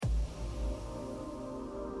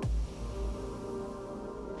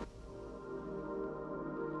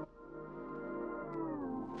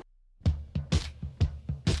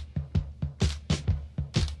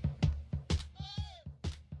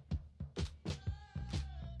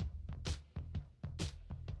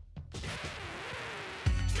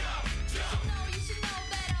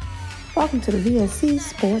Welcome to the VSC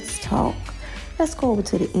Sports Talk. Let's go over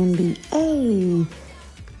to the NBA.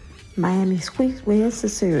 Miami wins the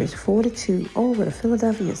series 4-2 over the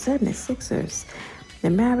Philadelphia 76ers. The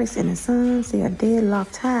Mavericks and the Suns, they are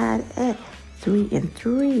deadlocked tied at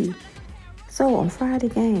 3-3. So on Friday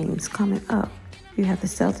games coming up, you have the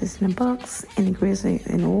Celtics and the Bucks and the Grizzlies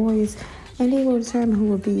and the Warriors, and they will determine who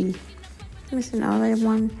will be missing all that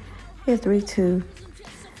one. They're 3-2.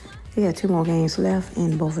 We got 2 more games left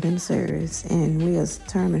in both of them series, and we'll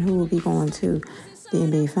determine who will be going to the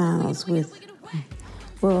NBA Finals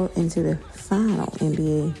into the final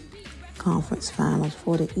NBA Conference Finals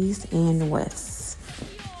for the East and the West.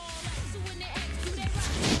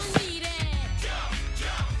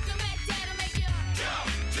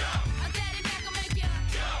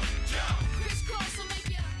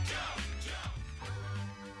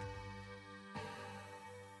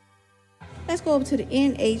 Let's go over to the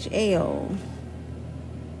NHL.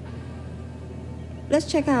 Let's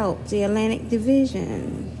check out the Atlantic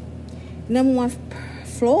Division. Number 1,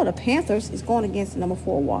 Florida Panthers is going against number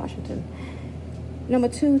 4, Washington. Number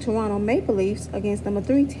 2, Toronto Maple Leafs against number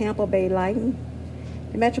 3, Tampa Bay Lightning.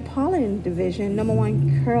 The Metropolitan Division, number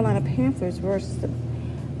 1, Carolina Panthers versus the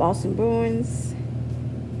Boston Bruins.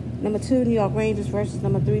 Number 2, New York Rangers versus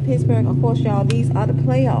number 3, Pittsburgh. Of course, y'all, these are the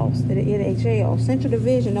playoffs in the NHL. Central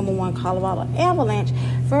Division, number 1, Colorado Avalanche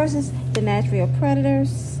versus the Nashville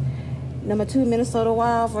Predators. Number 2, Minnesota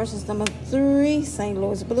Wild versus number 3, St.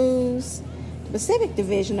 Louis Blues. The Pacific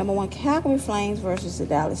Division, number 1, Calgary Flames versus the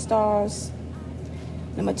Dallas Stars.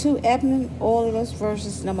 Number 2, Edmonton Oilers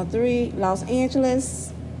versus number 3, Los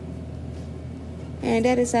Angeles. And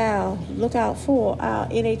that is our lookout for our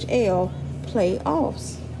NHL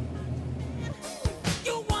playoffs.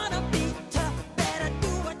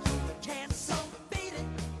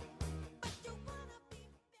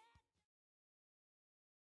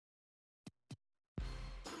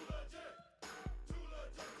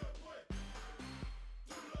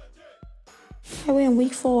 We're in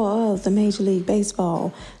week 4 of the Major League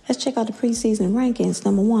Baseball. Let's check out the preseason rankings.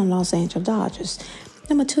 Number 1, Los Angeles Dodgers.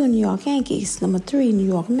 Number 2, New York Yankees. Number 3, New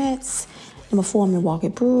York Mets. Number 4, Milwaukee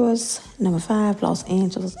Brewers. Number 5, Los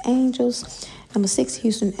Angeles Angels. Number 6,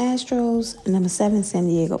 Houston Astros. Number 7, San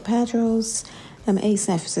Diego Padres. Number 8,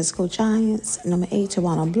 San Francisco Giants. Number 8,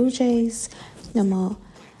 Toronto Blue Jays. Number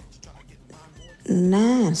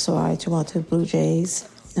 9, Toronto Blue Jays.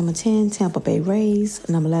 Number 10, Tampa Bay Rays.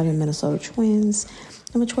 Number 11, Minnesota Twins.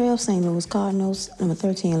 Number 12, St. Louis Cardinals. Number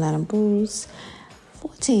 13, Atlanta Braves.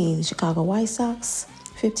 14, Chicago White Sox.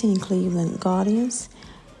 15, Cleveland Guardians.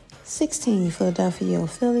 16, Philadelphia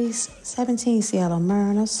Phillies. 17, Seattle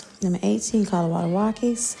Mariners. Number 18, Colorado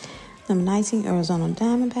Rockies. Number 19, Arizona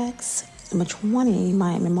Diamondbacks. Number 20,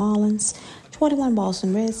 Miami Marlins. 21,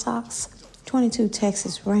 Boston Red Sox. 22,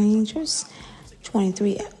 Texas Rangers.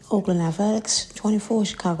 23, Oakland Athletics. 24,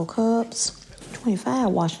 Chicago Cubs. 25,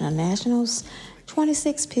 Washington Nationals.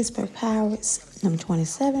 26, Pittsburgh Pirates. Number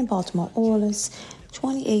 27, Baltimore Orioles.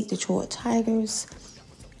 28, Detroit Tigers.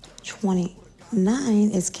 29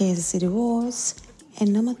 is Kansas City Royals.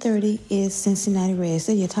 And number 30 is Cincinnati Reds.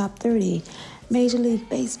 So your top 30 Major League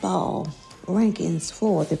Baseball rankings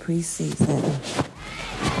for the preseason.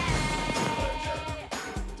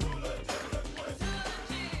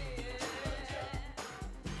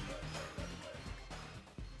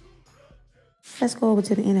 Let's go over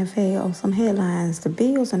to the NFL. Some headlines. The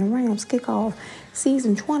Bills and the Rams kick off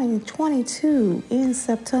season 2022 in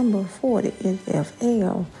September for the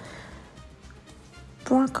NFL.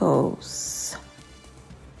 Broncos.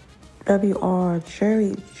 W.R.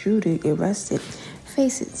 Jerry Jeudy arrested,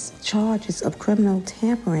 faces charges of criminal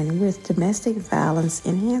tampering with domestic violence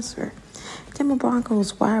enhancer. Denver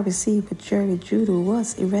Broncos wide receiver Jerry Jeudy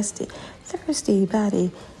was arrested Thursday by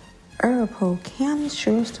the Arapahoe County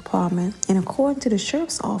Sheriff's Department, and according to the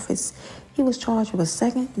Sheriff's Office, he was charged with a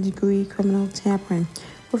second-degree criminal tampering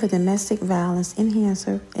with a domestic violence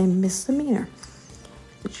enhancer and misdemeanor.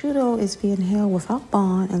 Jeudy is being held without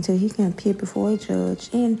bond until he can appear before a judge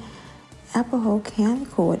in Arapahoe County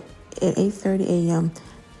Court at 8:30 a.m.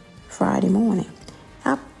 Friday morning.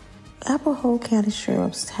 Arapahoe County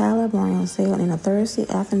Sheriff Tyler Brown said in a Thursday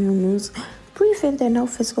afternoon news briefing that no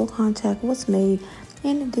physical contact was made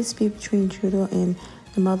in the dispute between Jeudy and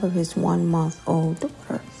the mother of his 1-month-old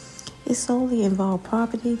daughter. It solely involved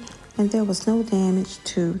property, and there was no damage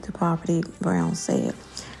to the property, Brown said.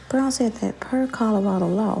 Brown said that per Colorado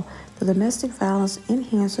law, the domestic violence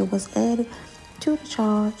enhancer was added to the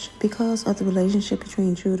charge because of the relationship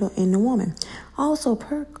between Jeudy and the woman. Also,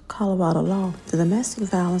 per Colorado law, the domestic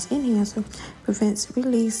violence enhancer prevents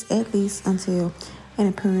release at least until an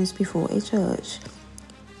appearance before a judge.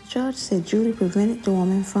 Judge said Judy prevented the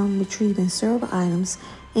woman from retrieving several items,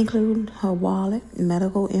 including her wallet,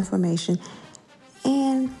 medical information,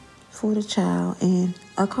 and for the child, and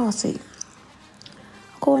a car seat.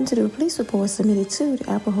 According to the police report submitted to the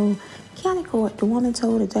Arapahoe County Court, the woman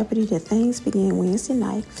told the deputy that things began Wednesday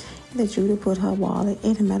night and that Judy put her wallet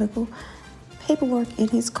and her medical paperwork in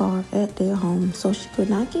his car at their home so she could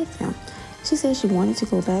not get them. She said she wanted to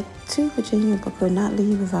go back to Virginia but could not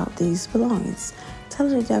leave without these belongings,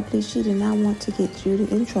 telling the deputy she did not want to get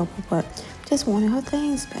Judy in trouble but just wanted her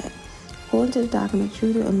things back. According to the document,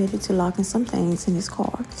 Judy admitted to locking some things in his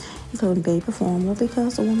car, including baby formula,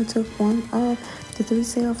 because the woman took one of the 3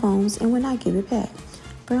 cell phones and would not give it back.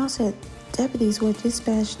 Brown said deputies were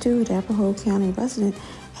dispatched to the Arapahoe County resident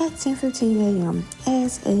at 10:15 a.m.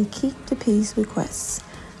 as a keep the peace request.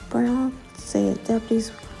 Brown said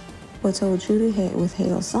deputies were told Judy had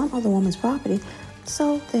withheld some of the woman's property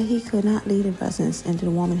so that he could not leave the residence, and the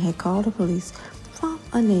woman had called the police from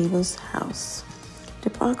a neighbor's house. The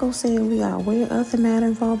Broncos said we are aware of the matter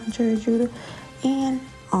involving Jerry Judy and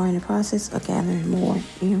are in the process of gathering more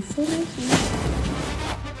information.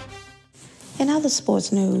 In other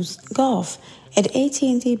sports news, golf at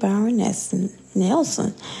AT&T Byron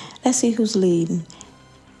Nelson. Let's see who's leading.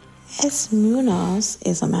 S. Munoz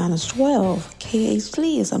is a -12. K.H.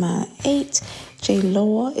 Lee is a -8. J.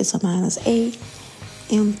 Lower is a -8.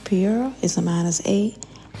 M. Pierre is a -8.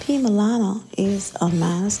 P. Milano is a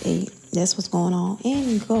 -8. That's what's going on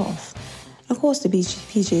in golf. Of course, the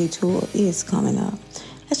PGA Tour is coming up.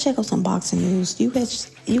 Let's check out some boxing news.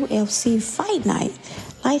 UFC Fight Night,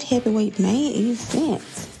 light heavyweight main event.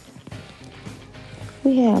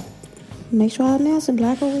 We have, make sure I announce it,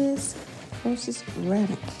 Blachowicz versus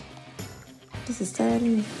Renick. This is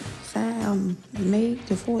Saturday, May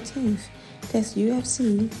the 14th. That's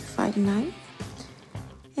UFC Fight Night.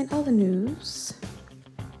 In other news,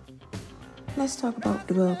 let's talk about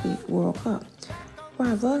the Rugby World Cup.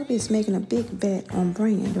 While rugby is making a big bet on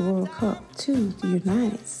bringing the World Cup to the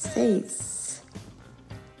United States.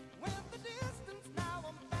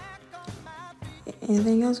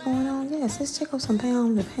 Anything else going on? Yes, let's check out some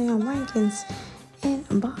pound-to-pound rankings in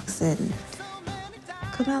boxing.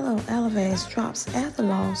 Canelo Alvarez drops after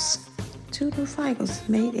loss. 2 new fighters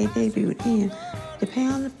made a debut in the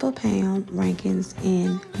pound-for-pound rankings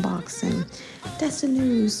in boxing. That's the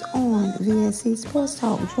news on VSC Sports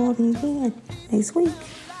Talk. Join me again next week.